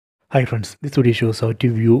Hi friends, this video shows how to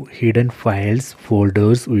view hidden files,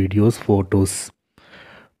 folders, videos, photos.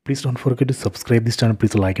 Please don't forget to subscribe this channel.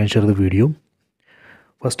 Please like and share the video.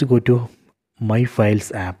 First go to My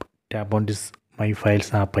Files app. Tap on this My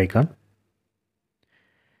Files app icon.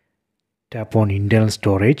 Tap on internal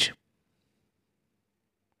storage.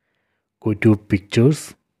 Go to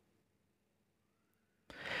pictures.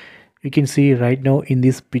 You can see right now in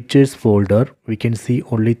this pictures folder, we can see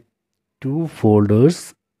only two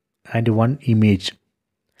folders and one image.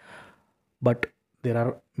 But there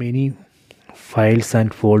are many files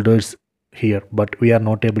and folders here, but we are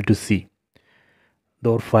not able to see.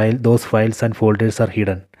 Those files and folders are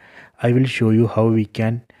hidden. I will show you how we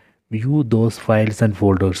can view those files and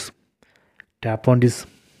folders. Tap on this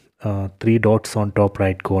three dots on top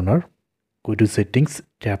right corner. Go to settings,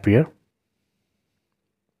 tap here.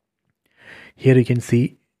 Here you can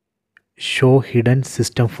see show hidden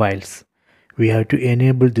system files. We have to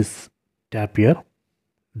enable this. Tap here.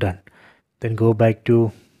 Done. Then go back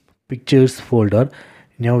to pictures folder.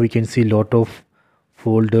 Now we can see lot of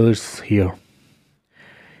folders here.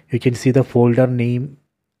 You can see the folder name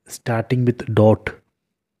starting with dot.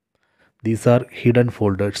 These are hidden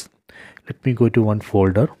folders. Let me go to one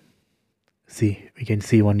folder. See, we can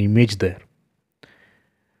see one image there.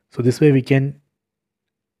 So this way we can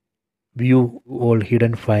view all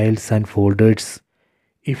hidden files and folders.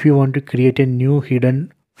 If you want to create a new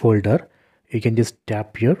hidden folder, you can just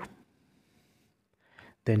tap here.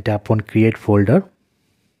 Then tap on create folder.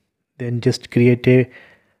 Then just create a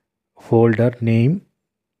folder name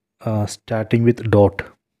starting with dot.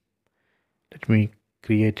 Let me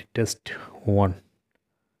create test1.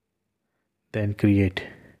 Then create.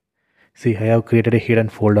 See, I have created a hidden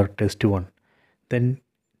folder test1. Then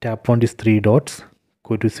tap on these three dots.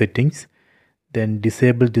 Go to settings. Then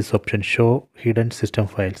disable this option, show hidden system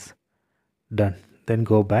files. Done. Then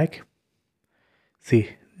go back. See,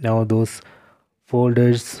 now those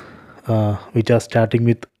folders which are starting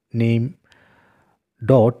with name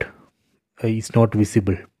dot is not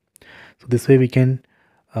visible. So this way we can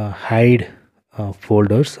hide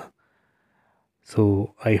folders.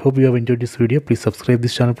 So I hope you have enjoyed this video. Please subscribe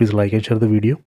this channel. Please like and share the video.